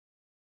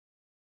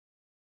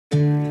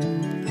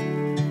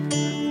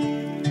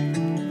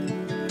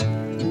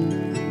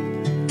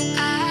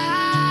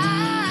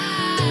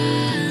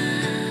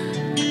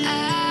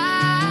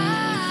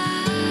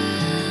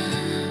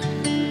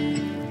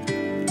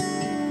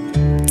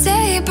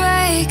day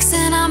breaks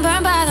and I'm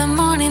burned by the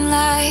morning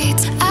light.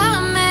 I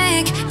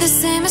make the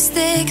same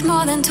mistake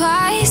more than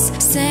twice.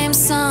 Same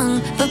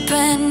song, but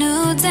brand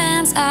new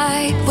dance. I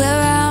wear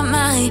out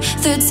my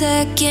third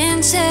second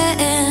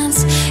chance.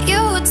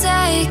 You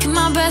take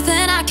my breath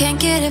and I can't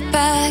get it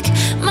back.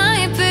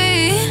 Might be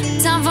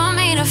time for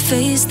me to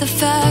face the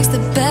facts.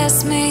 The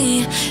best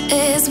me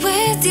is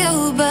with you,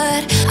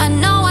 but I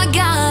know I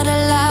got a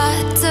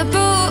lot to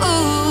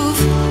prove.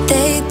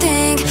 They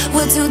think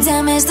we're too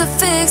damaged to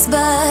fix,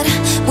 but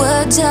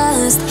we're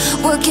just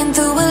working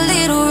through a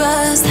little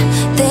rust.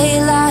 They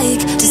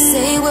like to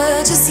say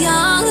we're just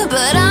young,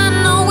 but I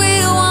know we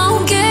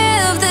won't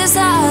give this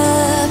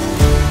up.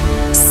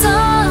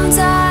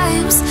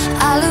 Sometimes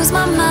I lose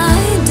my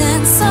mind,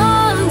 and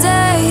some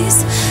days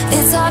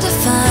it's hard to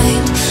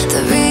find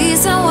the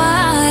reason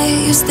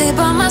why you stay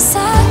by my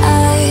side.